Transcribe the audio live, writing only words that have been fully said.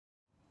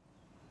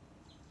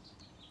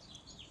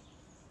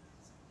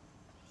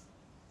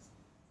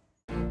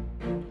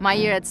My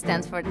year at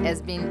Stanford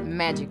has been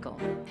magical.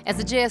 As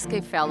a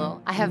JSK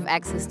Fellow, I have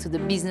access to the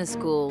business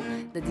school,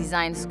 the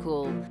design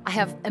school, I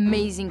have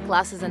amazing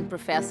classes and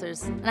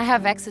professors, and I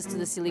have access to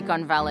the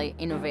Silicon Valley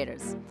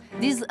innovators.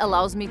 This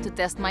allows me to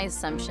test my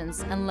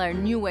assumptions and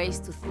learn new ways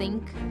to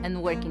think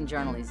and work in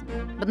journalism.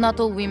 But not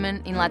all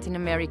women in Latin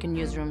American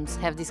newsrooms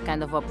have this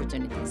kind of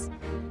opportunities.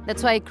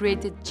 That's why I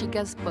created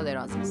Chicas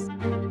Poderosas.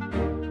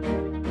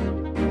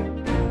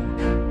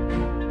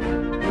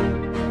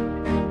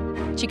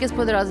 Chicas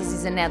Poderosas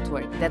is a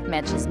network that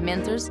matches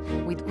mentors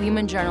with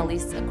women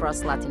journalists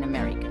across Latin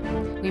America.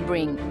 We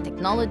bring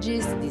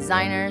technologists,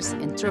 designers,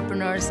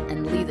 entrepreneurs,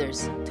 and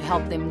leaders to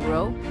help them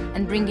grow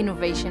and bring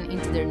innovation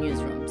into their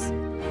newsrooms.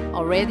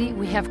 Already,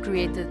 we have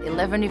created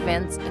 11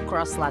 events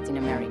across Latin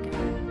America.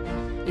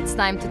 It's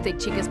time to take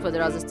Chicas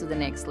Poderosas to the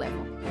next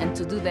level. And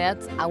to do that,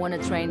 I want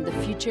to train the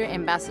future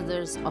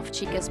ambassadors of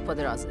Chicas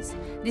Poderosas.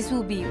 This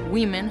will be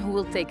women who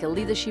will take a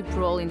leadership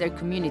role in their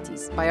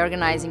communities by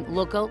organizing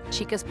local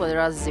Chicas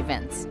Poderosas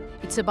events.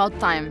 It's about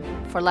time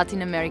for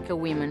Latin America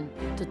women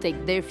to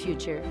take their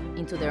future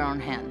into their own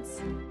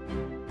hands.